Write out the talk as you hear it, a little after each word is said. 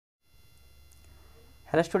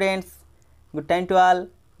Hello students, good time to all.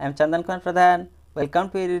 I am Chandan Kumar Pradhan. Welcome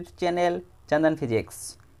to your YouTube channel Chandan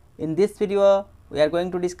Physics. In this video, we are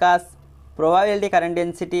going to discuss probability current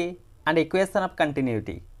density and equation of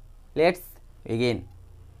continuity. Let's begin.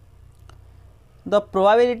 The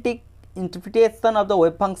probability interpretation of the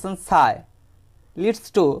wave function psi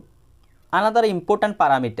leads to another important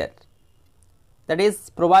parameter, that is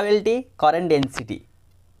probability current density,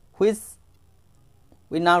 which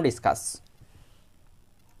we now discuss.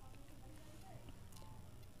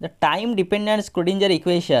 The time dependent Schrodinger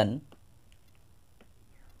equation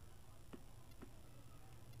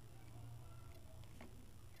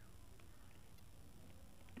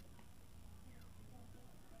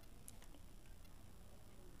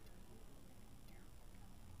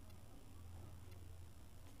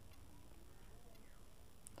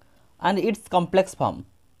and its complex form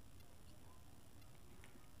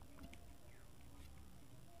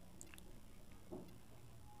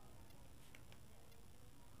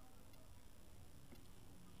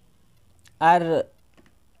are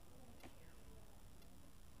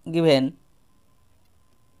given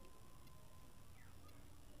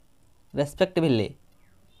respectively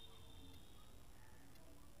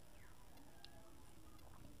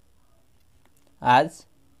as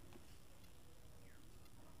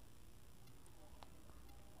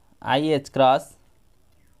IH cross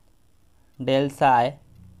del psi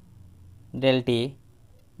del t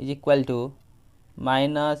is equal to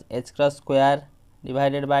minus h cross square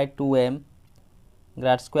divided by 2m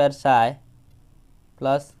grad square psi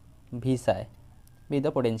plus v psi with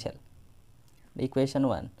the potential, equation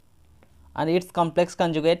 1, and its complex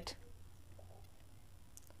conjugate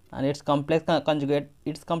and its complex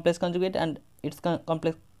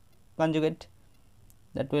conjugate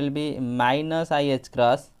that will be minus IH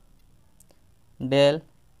cross del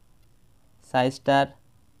psi star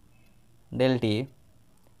del t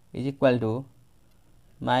is equal to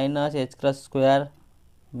minus h cross square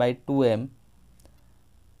by 2m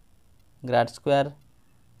grad square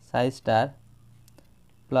psi star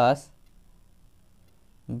plus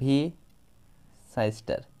v psi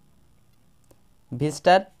star. V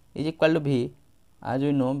star is equal to v, as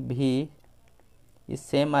we know v is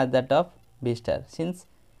same as that of v star since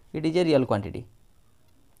it is a real quantity.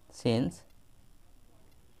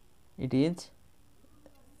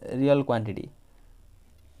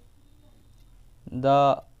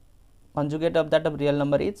 The conjugate of that of real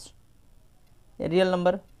number is a real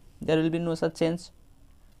number. There will be no such change.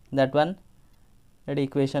 That one, that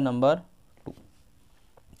equation number 2.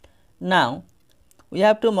 Now we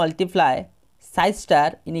have to multiply psi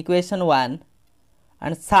star in equation 1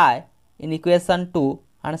 and psi in equation 2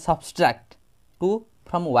 and subtract 2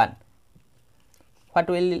 from 1. What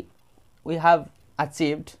will we have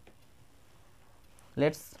achieved?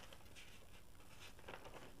 Let's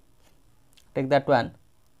take that one.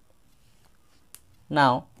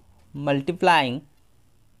 Now multiplying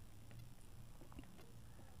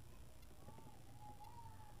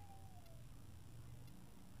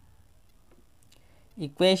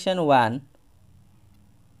equation 1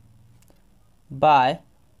 by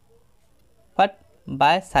what?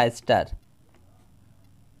 By psi star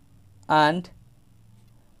and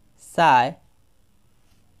psi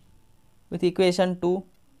with equation 2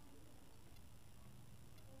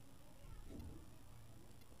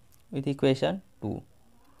 with equation 2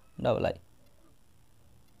 double I,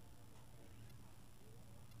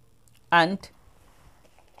 and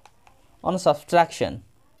on subtraction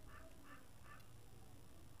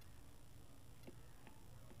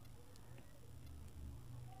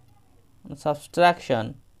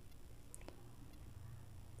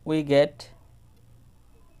we get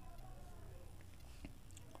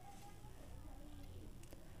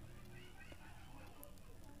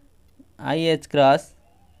IH cross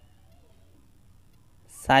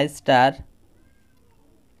psi star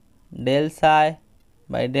del psi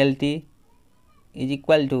by del t is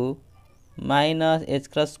equal to minus h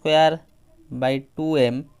cross square by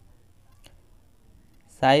 2m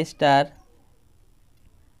psi star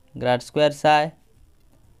grad square psi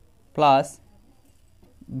plus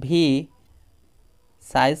v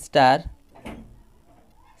psi star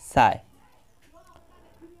psi.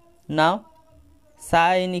 Now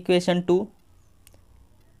psi in equation 2,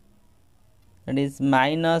 that is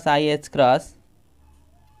minus IH cross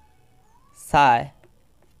psi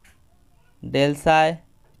del psi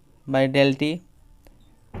by del t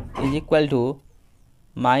is equal to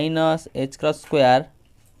minus h cross square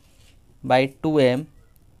by 2m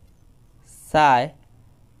psi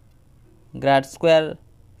grad square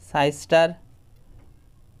psi star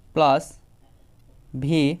plus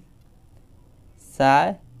v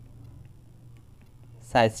psi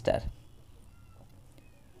psi star.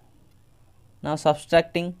 Now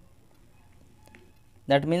subtracting,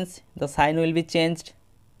 that means the sign will be changed,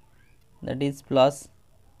 that is plus,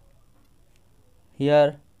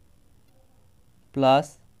 here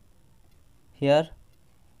plus, here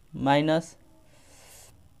minus.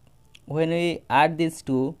 When we add these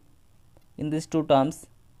two, in these two terms,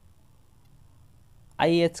 I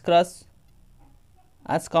h cross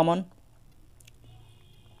as common,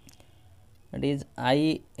 that is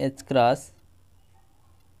I h cross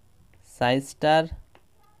psi star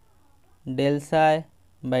del psi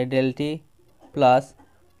by del t plus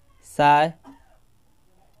psi,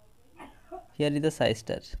 here is the psi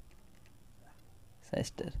star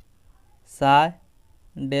psi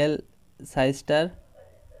del psi star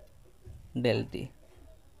del t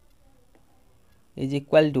is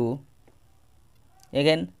equal to,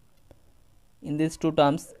 again in these two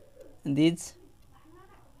terms, these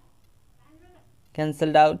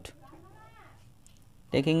cancelled out,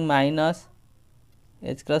 taking minus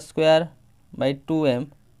h cross square by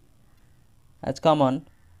 2m as common,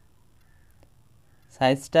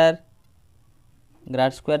 psi star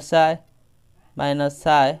grad square psi minus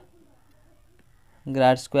psi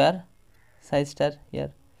grad square psi star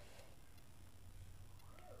here.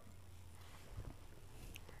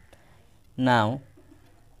 Now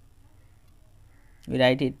we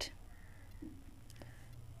write it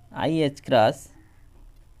I h cross,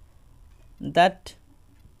 that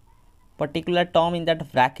particular term in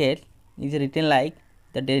that bracket is written like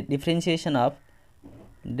the differentiation of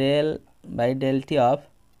del by del t of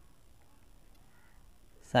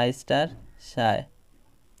psi star psi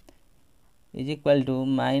is equal to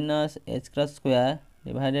minus h cross square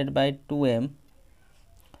divided by 2m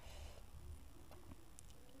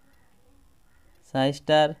psi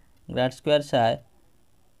star grad square psi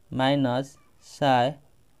minus psi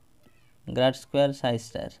grad square psi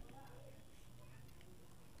star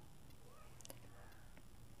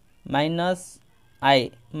minus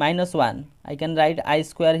I minus 1. I can write I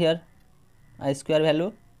square here, I square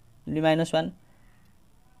value will be minus 1,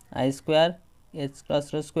 I square h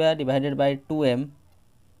cross rho square divided by 2m,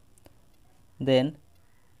 then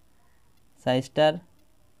psi star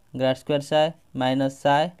grad square psi minus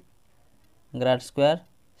psi grad square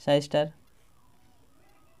psi star.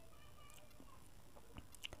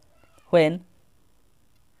 When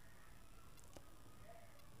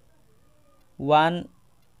 1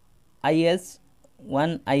 is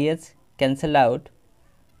cancel out,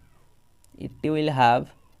 it will have,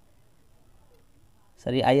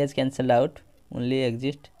 sorry, is cancelled out, only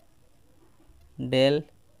exist del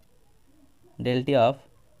t of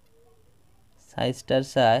psi star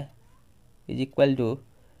psi is equal to,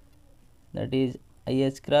 that is I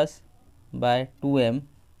h cross by 2m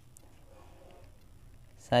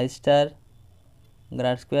psi star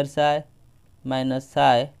grad square psi minus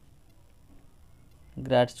psi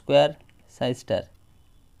grad square psi star,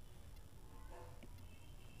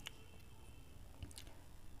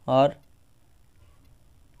 or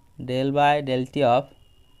del by del t of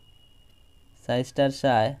psi star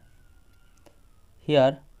psi,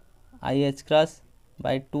 here I h cross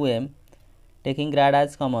by 2m, taking grad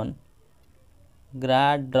as common,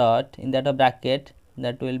 grad dot in that bracket,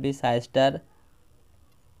 that will be psi star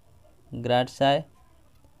grad psi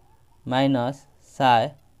minus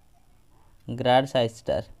psi grad psi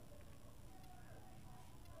star.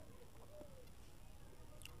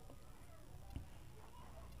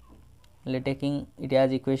 We are taking it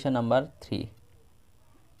as equation number 3.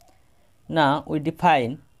 Now we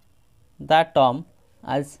define that term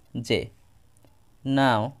as j.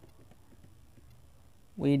 Now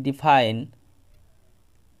we define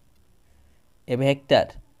a vector.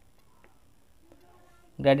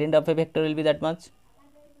 Gradient of a vector will be that much,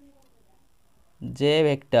 j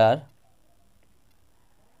vector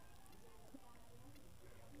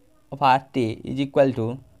of rt is equal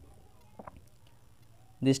to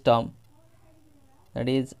this term, that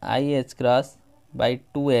is I h cross by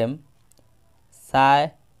 2m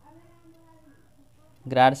psi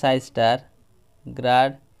grad psi star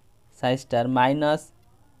minus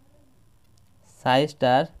psi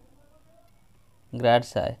star grad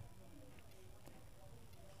psi.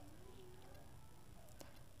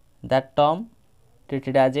 That term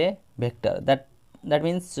treated as a vector, that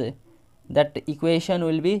means that equation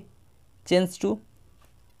will be changed to.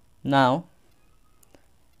 Now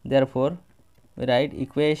therefore we write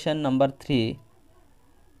equation number 3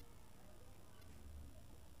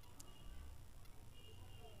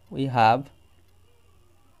 we have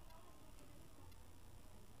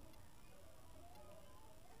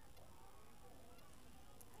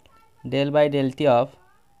del by del t of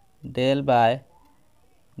del by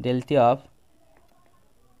del T of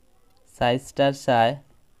psi star psi,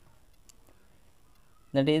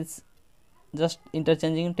 that is just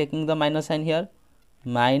interchanging, taking the minus sign here,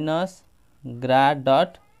 minus grad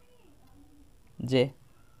dot j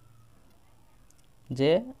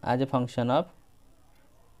as a function of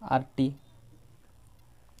RT,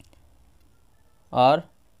 or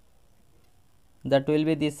that will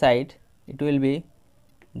be this side, it will be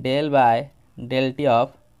del by del T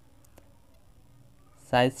of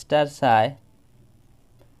psi star psi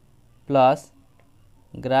plus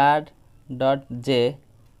grad dot j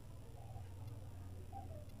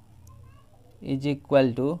is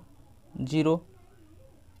equal to 0,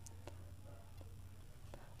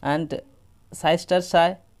 and psi star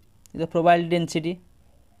psi is the probability density,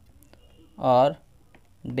 or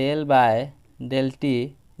del by del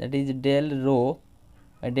T, that is del rho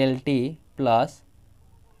by del T plus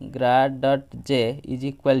grad dot j is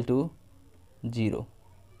equal to 0.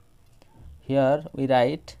 Here we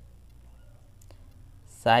write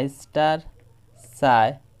psi star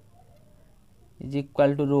psi is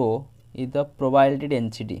equal to rho is the probability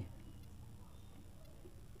density.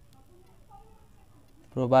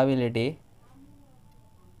 Probability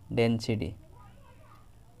density.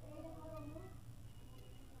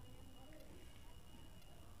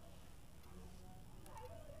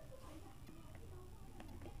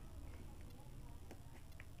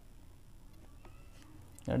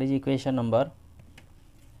 That is equation number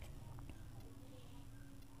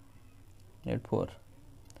 4.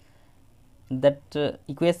 That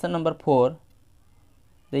equation number 4,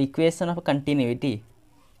 the equation of continuity,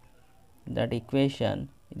 that equation,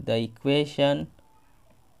 the equation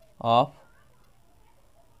of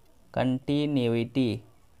continuity,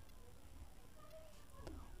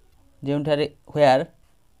 where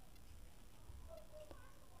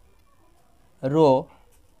rho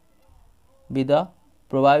be the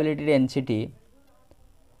probability density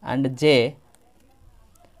and j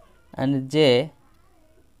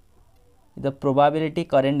the probability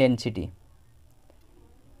current density.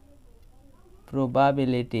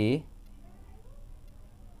 Probability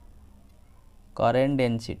current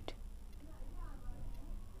density.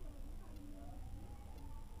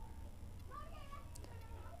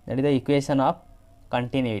 That is the equation of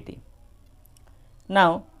continuity.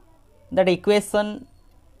 Now that equation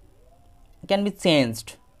can be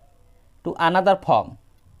changed to another form.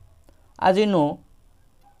 As you know,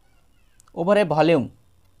 over a volume,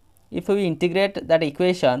 if we integrate that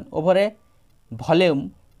equation over a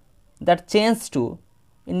volume, that changes to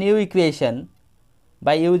a new equation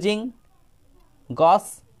by using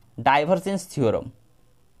Gauss divergence theorem.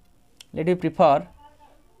 Let me prefer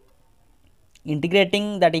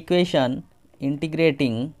integrating that equation,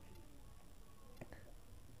 integrating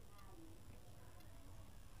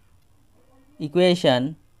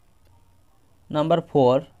equation number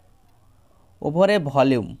 4 over a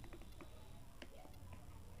volume,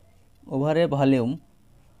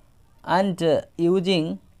 and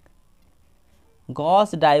using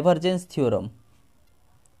Gauss divergence theorem.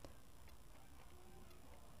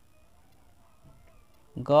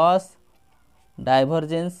 Gauss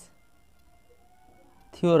divergence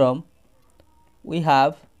theorem, we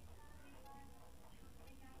have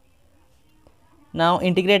now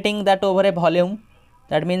integrating that over a volume,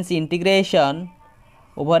 that means integration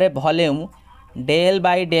over a volume del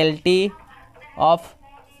by del T of,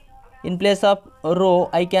 in place of rho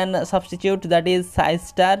I can substitute, that is psi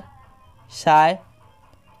star psi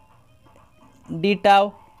d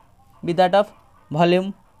tau be that of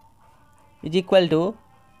volume is equal to,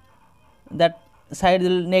 that side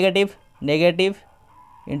negative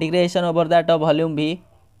integration over that of volume be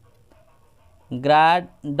grad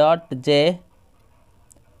dot j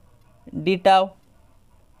d tau.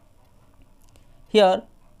 Here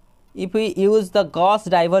if we use the Gauss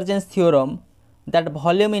divergence theorem, that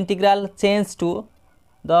volume integral changes to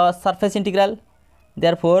the surface integral,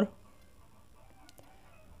 therefore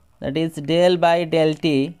that is del by del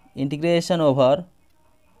T integration over,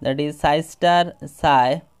 that is psi star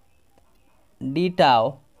psi d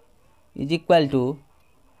tau is equal to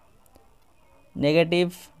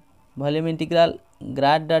negative volume integral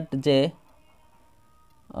grad dot j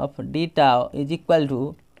of d tau is equal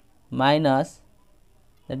to minus,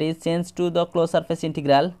 that is changed to the closed surface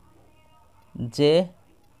integral j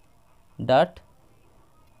dot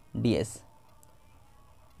ds.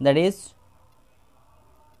 That is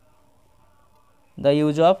the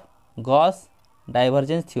use of Gauss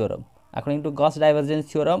divergence theorem. According to Gauss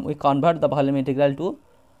divergence theorem, we convert the volume integral to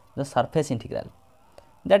the surface integral.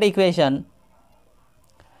 That equation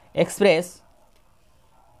express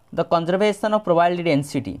the conservation of probability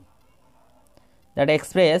density. that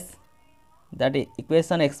equation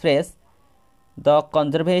express the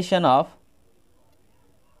conservation of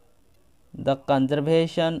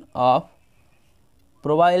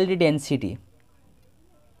probability density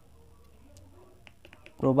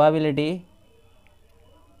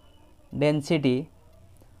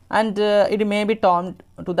and it may be termed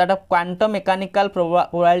to that of quantum mechanical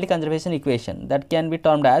probability conservation equation, that can be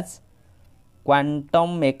termed as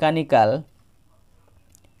quantum mechanical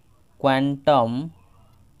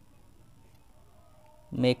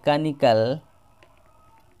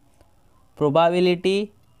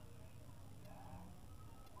probability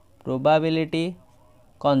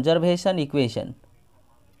conservation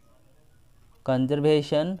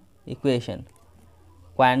equation.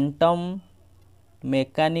 Quantum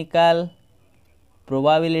mechanical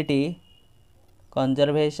probability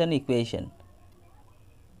conservation equation,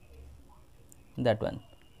 that one.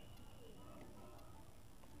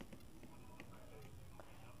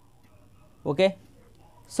 Okay,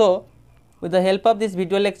 so with the help of this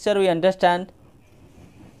video lecture we understand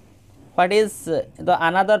what is the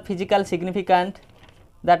another physical significant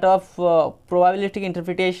that of probabilistic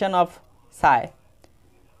interpretation of psi.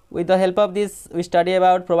 With the help of this we study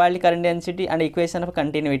about probability current density and equation of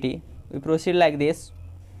continuity. We proceed like this,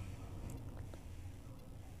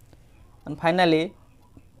 and finally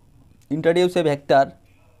introduce a vector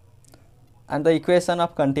and the equation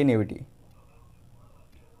of continuity.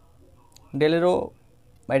 Del rho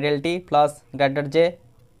by del t plus greater j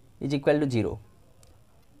is equal to 0,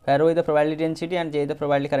 where rho is the probability density and j is the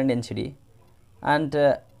probability current density, and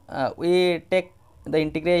we take the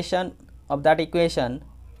integration of that equation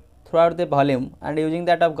throughout the volume, and using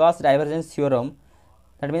that of Gauss divergence theorem,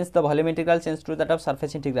 that means the volume integral changes to that of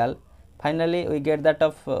surface integral. Finally we get that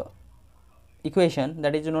of equation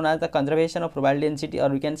that is known as the conservation of probability density, or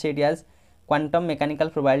we can say it as quantum mechanical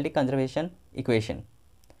probability conservation equation.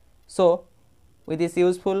 So with this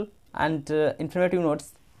useful and informative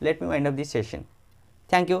notes, let me wind up this session.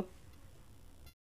 Thank you.